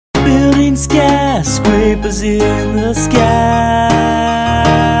Green skyscrapers in the sky.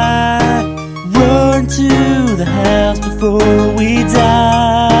 Run to the house before we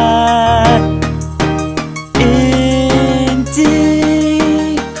die. IndieCraft.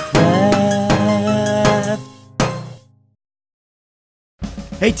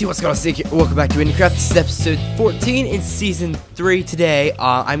 Hey team, what's going on? Nikc here. Welcome back to IndieCraft. This is episode 14 in season 3 today.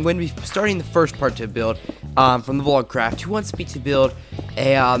 I'm going to be starting the first part to build from the Vlogcraft, who wants me to build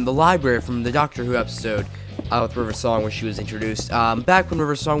the library from the Doctor Who episode with River Song, where she was introduced back when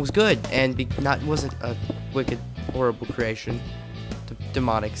River Song was good and wasn't a wicked, horrible creation.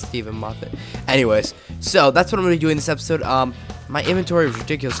 Demonic Stephen Moffat. Anyways, so that's what I'm going to be doing this episode. My inventory was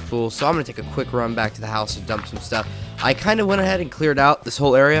ridiculously full, so I'm going to take a quick run back to the house to dump some stuff. I kind of went ahead and cleared out this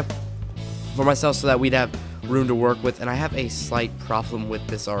whole area for myself so that we'd have room to work with, and I have a slight problem with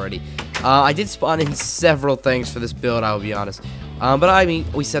this already. I did spawn in several things for this build, I will be honest. But I mean,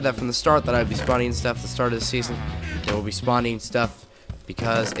 we said that from the start that I'd be spawning stuff at the start of the season. There will be spawning stuff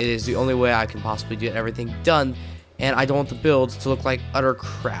because it is the only way I can possibly get everything done, and I don't want the builds to look like utter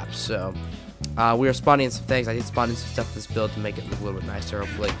crap. So we are spawning in some things. I did spawn in some stuff for this build to make it look a little bit nicer,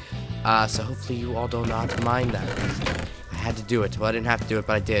 hopefully. So hopefully you all do not mind that. I had to do it. Well, I didn't have to do it,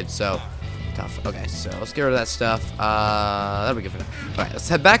 but I did, so tough. Okay, so let's get rid of that stuff. That'll be good for now. Alright, let's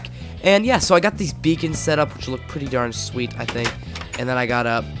head back. And yeah, so I got these beacons set up, which look pretty darn sweet, I think. And then I got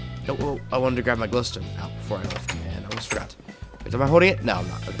I wanted to grab my glowstone out before I left, and I almost forgot. Wait, am I holding it? No, I'm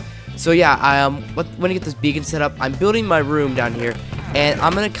not. Okay. So yeah, when I get this beacon set up, I'm building my room down here, and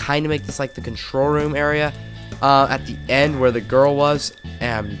I'm gonna kind of make this like the control room area at the end where the girl was,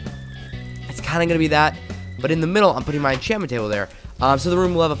 and it's kind of gonna be that. But in the middle, I'm putting my enchantment table there. So the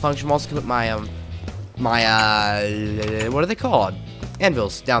room will have a function. I'm also gonna put my what are they called?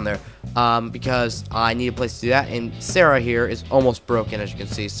 Anvils down there. Because I need a place to do that, and Sarah here is almost broken, as you can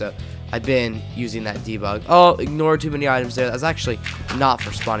see, so I've been using that debug. Oh, ignore too many items there. That's actually not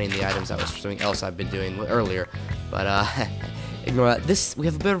for spawning the items. That was for something else I've been doing earlier, but ignore that. We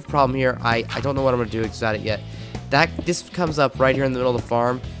have a bit of a problem here. I don't know what I'm gonna do about it yet. This comes up right here in the middle of the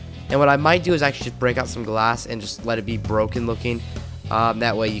farm, and what I might do is actually just break out some glass and just let it be broken looking.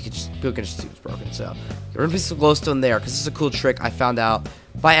 That way people can just see it's broken. So there gonna be some glowstone there, because this is a cool trick I found out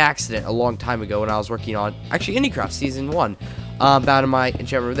by accident a long time ago when I was working on actually IndieCraft season 1. Down in my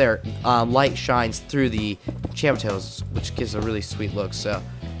enchantment there, light shines through the enchantment tables, which gives a really sweet look. So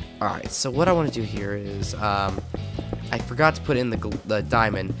alright, so what I want to do here is I forgot to put in the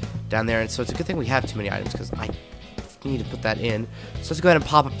diamond down there, and so it's a good thing we have too many items, because I need to put that in. So let's go ahead and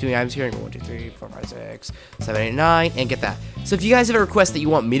pop up 2 items here and go 1, 2, 3, 4, 5, 6, 7, 8, 9, and get that. So if you guys have a request that you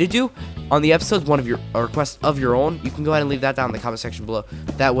want me to do on the episodes, a request of your own, you can go ahead and leave that down in the comment section below.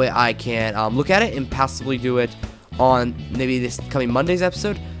 That way I can look at it and possibly do it on maybe this coming Monday's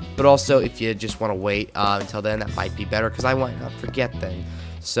episode. But also, if you just want to wait until then, that might be better, because I might not forget then.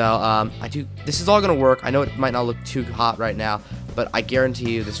 So this is all gonna work. I know it might not look too hot right now, but I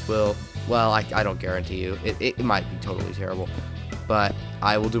guarantee you this will. Well, I don't guarantee you. It might be totally terrible, but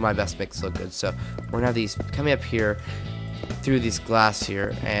I will do my best to make this look good. So we're gonna have these coming up here through these glass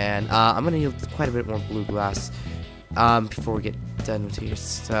here, and I'm gonna need quite a bit more blue glass before we get done with here.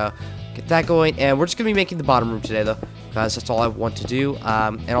 So get that going, and we're just gonna be making the bottom room today, though, because that's all I want to do.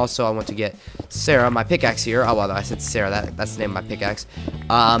 And also I want to get Sarah, my pickaxe here. Oh well, I said Sarah. That's the name of my pickaxe.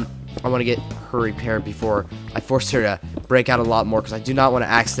 I want to get her repaired before I force her to break out a lot more, because I do not want to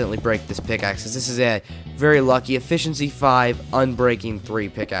accidentally break this pickaxe, because this is a very lucky efficiency 5 unbreaking 3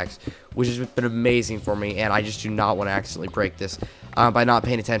 pickaxe, which has been amazing for me, and I just do not want to accidentally break this by not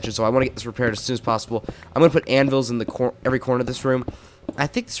paying attention. So I want to get this repaired as soon as possible. I'm going to put anvils in every corner of this room. I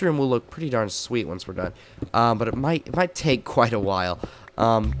think this room will look pretty darn sweet once we're done, but it might take quite a while.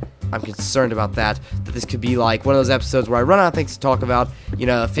 I'm concerned about that this could be like one of those episodes where I run out of things to talk about,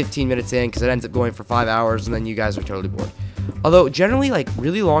 15 minutes in, because it ends up going for 5 hours, and then you guys are totally bored. Although, generally, like,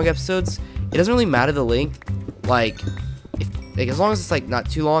 really long episodes, it doesn't really matter the length. As long as it's, like, not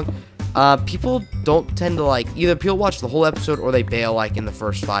too long, people don't tend to, either people watch the whole episode or they bail, in the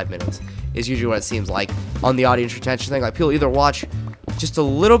first 5 minutes, is usually what it seems like on the audience retention thing. Like, people either watch just a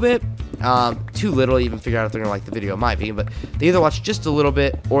little bit, too little to even figure out if they're gonna like the video. It might be, but they either watch just a little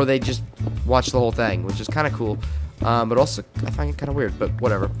bit or they just watch the whole thing, which is kind of cool, but also I find it kind of weird, but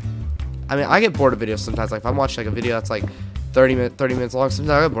whatever. I mean, I get bored of videos sometimes. Like, if I'm watching a video that's 30 minutes long, sometimes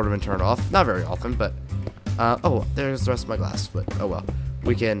I get bored of and turn it off. Not very often, but oh, there's the rest of my glass, but oh well,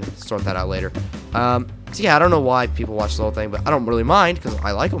 we can sort that out later. So yeah, I don't know why people watch the whole thing, but I don't really mind, because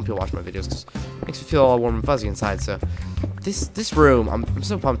I like when people watch my videos, because it makes me feel all warm and fuzzy inside. So this room, I'm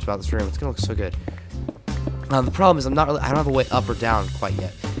so pumped about this room. It's gonna look so good. The problem is I don't have a way up or down quite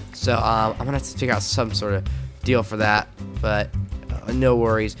yet. So I'm gonna have to figure out some sort of deal for that, but no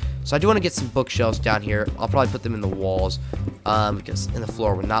worries. So I do want to get some bookshelves down here. I'll probably put them in the walls, because in the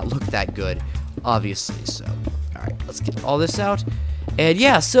floor would not look that good, obviously. So all right, let's get all this out. And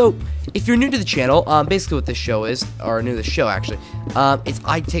yeah, so if you're new to the channel, basically what this show is, or new to the show actually, it's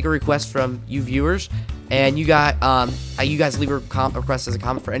I take a request from you viewers, and you guys leave a request as a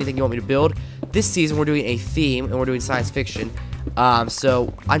comment for anything you want me to build. This season we're doing a theme, and we're doing science fiction.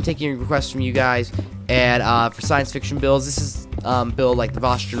 So I'm taking requests from you guys, and for science fiction builds, this is build like the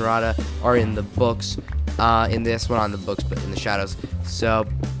Vostrunrata are in the books, in this one on the books, but in the shadows. So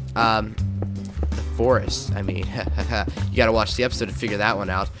the forest, I mean, you gotta watch the episode to figure that one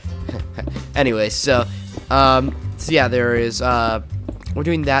out. Anyway, so yeah, there is we're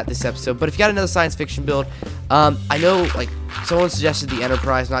doing that this episode. But if you got another science fiction build, I know like someone suggested the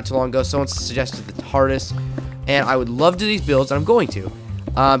Enterprise not too long ago, someone suggested the TARDIS, and I would love to do these builds, and I'm going to,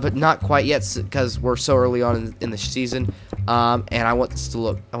 but not quite yet because we're so early on in the season, and I want this to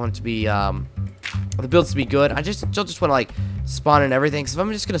look, I want it to be the builds to be good. I just want to like spawn in everything, because if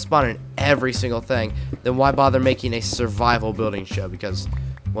I'm just gonna spawn in every single thing, then why bother making a survival building show? Because,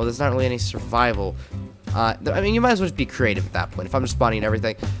 well, there's not really any survival. I mean, you might as well just be creative at that point if I'm just spawning in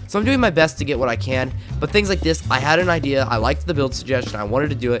everything. So I'm doing my best to get what I can, but things like this, I had an idea, I liked the build suggestion, I wanted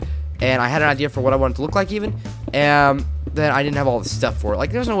to do it, and I had an idea for what I wanted to look like even, and then I didn't have all the stuff for it.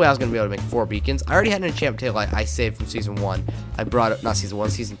 Like, there's no way I was going to be able to make 4 beacons. I already had an enchantment table I saved from Season 1. I brought it, not Season 1,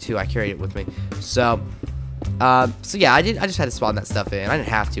 Season 2, I carried it with me. So yeah, I just had to spawn that stuff in. I didn't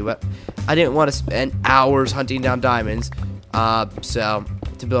have to, but I didn't want to spend hours hunting down diamonds, so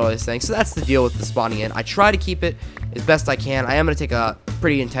to build all these things. So that's the deal with the spawning in. I try to keep it as best I can. I am going to take a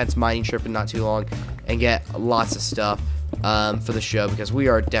pretty intense mining trip in not too long and get lots of stuff for the show, because we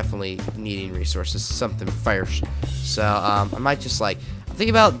are definitely needing resources, something fierce. So I might just like, I'm thinking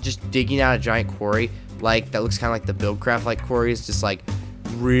about just digging out a giant quarry, like that looks kind of like the BuildCraft like quarries, just like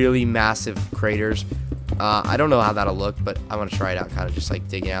really massive craters. I don't know how that'll look, but I want to try it out, kind of just like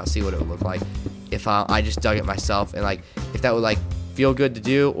digging out, see what it would look like if I just dug it myself, and like if that would like feel good to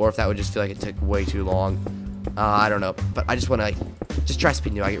do, or if that would just feel like it took way too long. I don't know, but I just want to like just try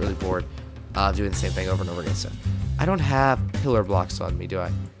something new. I get really bored doing the same thing over and over again. So I don't have pillar blocks on me, do I?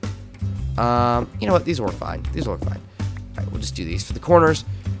 You know what? These work fine. These work fine. All right, we'll just do these for the corners.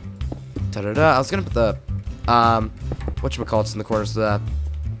 I was gonna put the whatchamacallits in the corners, the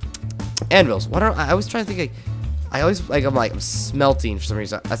anvils. What are I was trying to think. I'm smelting for some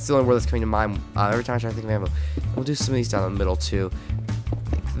reason. That's the only word that's coming to mind every time I try to think of anvil. We'll do some of these down the middle too,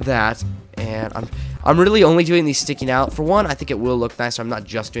 like that. And I'm really only doing these sticking out. For one, I think it will look nicer. I'm not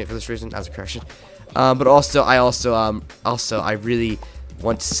just doing it for this reason, as a correction. But also, I really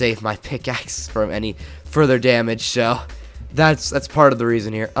want to save my pickaxe from any further damage. So that's part of the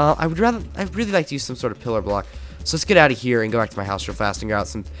reason here. I'd really like to use some sort of pillar block. So let's get out of here and go back to my house real fast and grab out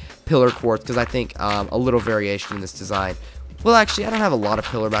some pillar quartz, because I think a little variation in this design. Well, actually, I don't have a lot of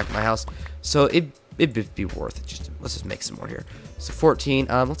pillar back at my house, so it'd be worth it. Let's just make some more here. So 14.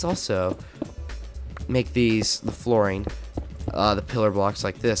 Let's also make these the flooring, the pillar blocks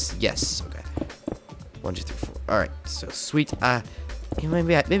like this. Yes. Okay. 1, 2, 3, 4. All right. So sweet.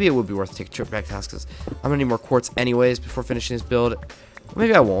 Maybe it would be worth to take a trip back to the house, because I'm gonna need more quartz anyways before finishing this build.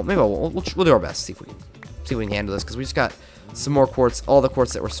 Maybe I won't. Maybe I won't. We'll do our best. See if we can handle this, because we just got some more quartz. All the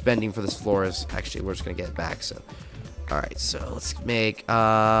quartz that we're spending for this floor is actually, we're just gonna get it back. So all right, so let's make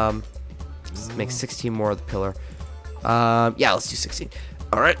 16 more of the pillar. Yeah, let's do 16.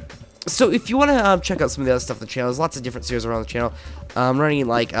 All right, so if you want to check out some of the other stuff on the channel, there's lots of different series around the channel. I'm running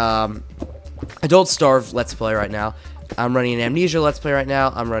like Adult Starve Let's Play right now. I'm running an Amnesia Let's Play right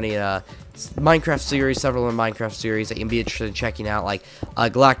now. I'm running a Minecraft series, several Minecraft series that you can be interested in checking out, like a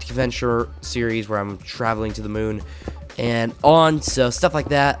Galactic Adventure series where I'm traveling to the moon and on. So stuff like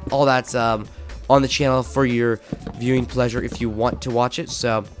that, all that's on the channel for your viewing pleasure if you want to watch it.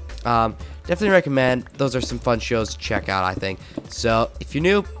 So definitely recommend. Those are some fun shows to check out, I think. So if you're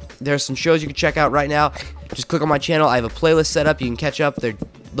new, there's some shows you can check out right now. Just click on my channel. I have a playlist set up. You can catch up.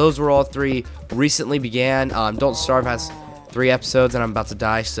 Those were all 3 recently began. Don't Starve has 3 episodes, and I'm about to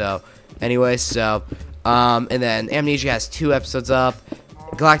die. So anyway, so and then Amnesia has 2 episodes up.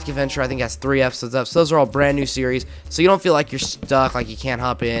 Galactic Adventure, I think, has 3 episodes up. So those are all brand new series. So you don't feel like you're stuck, like you can't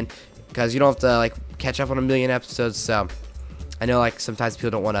hop in, because you don't have to like catch up on a million episodes. So I know like sometimes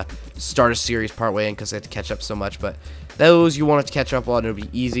people don't want to start a series partway in because they have to catch up so much, but those you want to catch up on, it'll be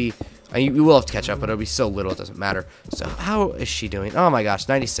easy. You will have to catch up, but it'll be so little it doesn't matter. So how is she doing? Oh my gosh,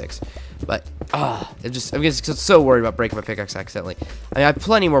 96. But I'm just so worried about breaking my pickaxe accidentally. I mean, I have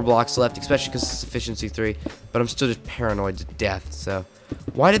plenty more blocks left, especially because it's efficiency 3. But I'm still just paranoid to death. So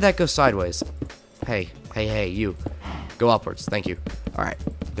why did that go sideways? Hey, you. Go upwards. Thank you. All right,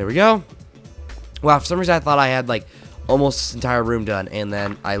 there we go. Wow, for some reason I thought I had like almost this entire room done, and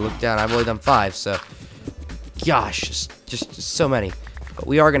then I looked down. I've only done 5. So gosh, just so many. But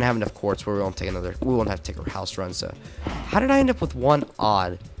we are gonna have enough quartz where we won't have to take a house run. So how did I end up with 1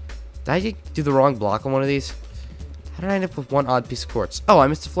 odd? Did I do the wrong block on one of these? How did I end up with 1 odd piece of quartz? Oh, I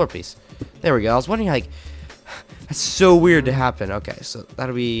missed a floor piece. There we go. I was wondering, like, that's so weird to happen. Okay, so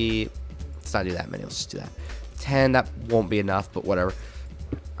that'll be, let's not do that many. Let's just do that. 10, that won't be enough, but whatever.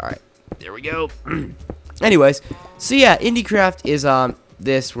 All right, there we go. Anyways, so yeah, IndieCraft is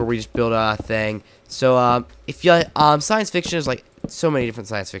this where we just build a thing. So if you science fiction is like so many different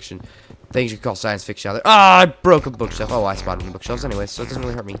science fiction things you call science fiction out there. I broke a bookshelf. Oh, I spotted the bookshelves anyway, so it doesn't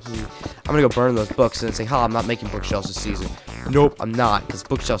really hurt me. I'm gonna go burn those books and then say, "Ha, I'm not making bookshelves this season." Nope, I'm not, because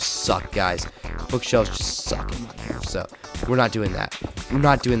bookshelves suck, guys. Bookshelves just suck in Minecraft, so we're not doing that. We're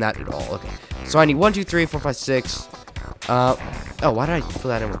not doing that at all. Okay, so I need 1, 2, 3, 4, 5, 6. Oh, why did I fill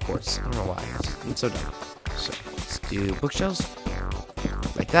that in with quartz? I don't know why. I'm so dumb. So let's do bookshelves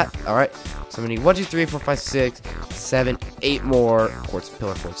like that. All right. So I'm gonna need 1, 2, 3, 4, 5, 6, 7, 8 more quartz,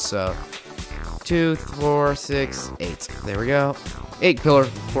 pillar quartz. So 2, 4, 6, 8. There we go. 8 pillar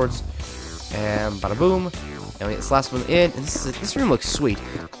quartz, and bada boom. And we get this last one in. And this room looks sweet.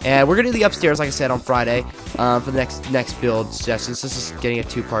 And we're gonna do the upstairs, like I said, on Friday for the next build suggestions. This is getting a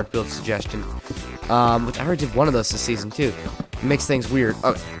 2-part build suggestion. Which I already did one of those this season too. It makes things weird.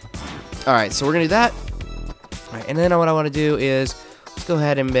 Okay. All right, so we're gonna do that. All right, and then what I want to do is let's go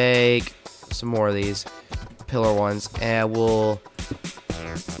ahead and make some more of these pillar ones, and we'll.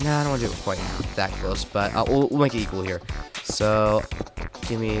 Nah, I don't want to do it quite that close, but we'll make it equal here. So,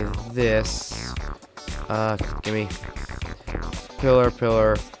 give me this. Give me pillar,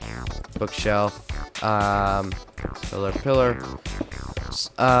 bookshelf, pillar.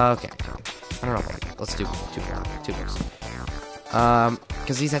 Okay. I don't know if I like it. Let's do 2 books.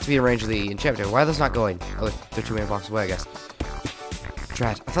 Because these have to be arranged with the enchantment table. Why are those not going? Oh, they're 2 main blocks away, I guess.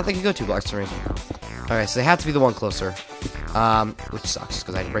 Drat. I thought they could go 2 blocks to arrange them. Alright, so they have to be the one closer. Which sucks,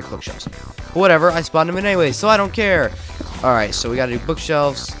 because I had to break bookshelves. But whatever, I spawned them in anyway, so I don't care. Alright, so we gotta do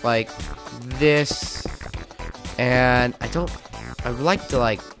bookshelves like this. And I would like to,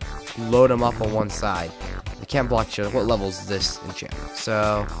 like, load them up on one side. I can't block each other. What level is this enchantment?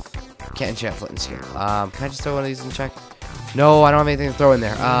 So, can't enchant flintons here. Can I just throw one of these in check? No, I don't have anything to throw in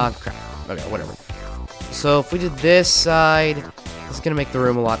there. Crap. Okay, whatever. So, if we did this side, it's gonna make the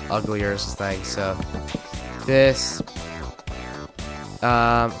room a lot uglier as this thing. So, this.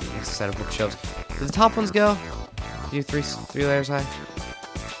 Next set of bookshelves. Did the top ones go? Do 3 layers high?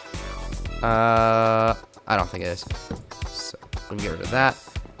 I don't think it is. So, we can get rid of that.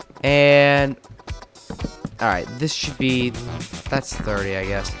 And, alright, this should be, that's 30, I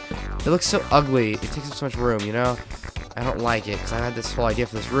guess. It looks so ugly. It takes up so much room, you know? I don't like it, because I had this whole idea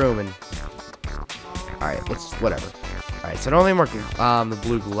for this room, and... Alright, whatever. Alright, so I don't have any more, the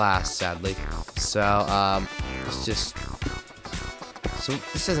blue glass, sadly. So, let's just... So,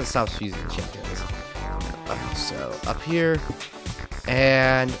 this doesn't stop us using the enchantment, does it? Okay, so, up here,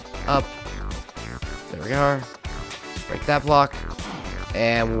 and up. There we are. Break that block,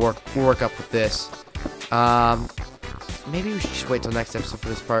 and we'll work up with this. Maybe we should just wait till next episode for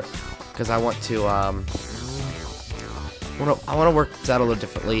this part, because I want to I want to work this out a little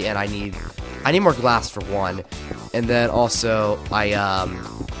differently, and I need more glass for one, and then also I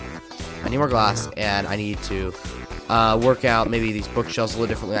need more glass, and I need to work out maybe these bookshelves a little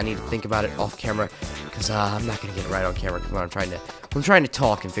differently. I need to think about it off camera, because I'm not gonna get it right on camera because I'm trying to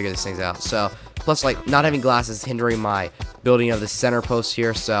talk and figure these things out. So, plus, like, not having glass is hindering my building of the center post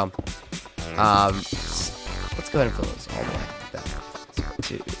here. So, let's go ahead and fill those all the way. Like that.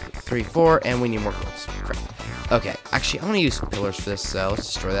 2, 3, 4, and we need more goals. Crap. Okay, actually, I'm gonna use some pillars for this. So let's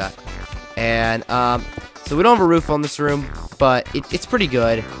destroy that. And so we don't have a roof on this room, but it's pretty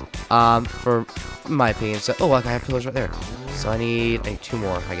good, for my opinion. So, oh, look, I have pillars right there. So I need 2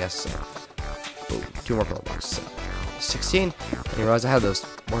 more, I guess. So, ooh, 2 more pillar blocks. So 16. I didn't realize I had those.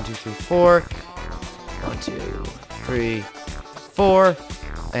 1, 2, 3, 4. 1, 2, 3, 4.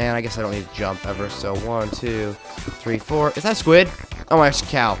 And I guess I don't need to jump ever. So 1, 2, 3, 4. Is that a squid? Oh my gosh, a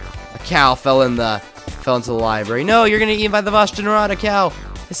cow. A cow fell into the library. No, you're gonna get eaten by the Vashtanarada cow.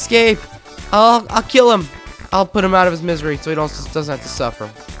 Escape. I'll kill him. I'll put him out of his misery so he doesn't have to suffer.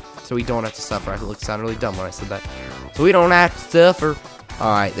 So we don't have to suffer. I sounded really dumb when I said that. So we don't have to suffer.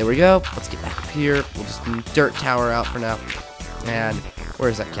 Alright, there we go. Let's get back up here. We'll just dirt tower out for now. And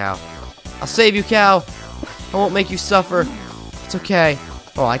where's that cow? I'll save you, cow. I won't make you suffer. It's okay.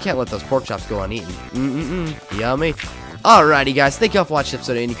 Oh, I can't let those pork chops go uneaten. Yummy. Alrighty, guys. Thank y'all for watching this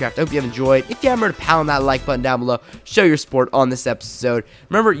episode of IndieCraft. I hope you have enjoyed. If you haven't, remember to pound that like button down below. Show your support on this episode.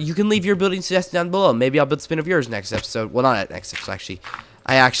 Remember, you can leave your building suggestions down below. Maybe I'll build a spin of yours next episode. Well, not next episode, actually.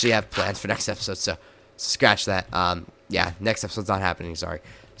 I actually have plans for next episode, so scratch that. Yeah, next episode's not happening, sorry.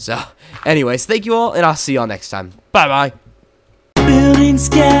 So, anyways, thank you all, and I'll see y'all next time. Bye-bye. Building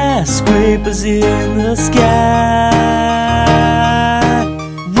skyscrapers in the sky.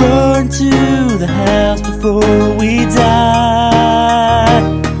 Run to the house before we die.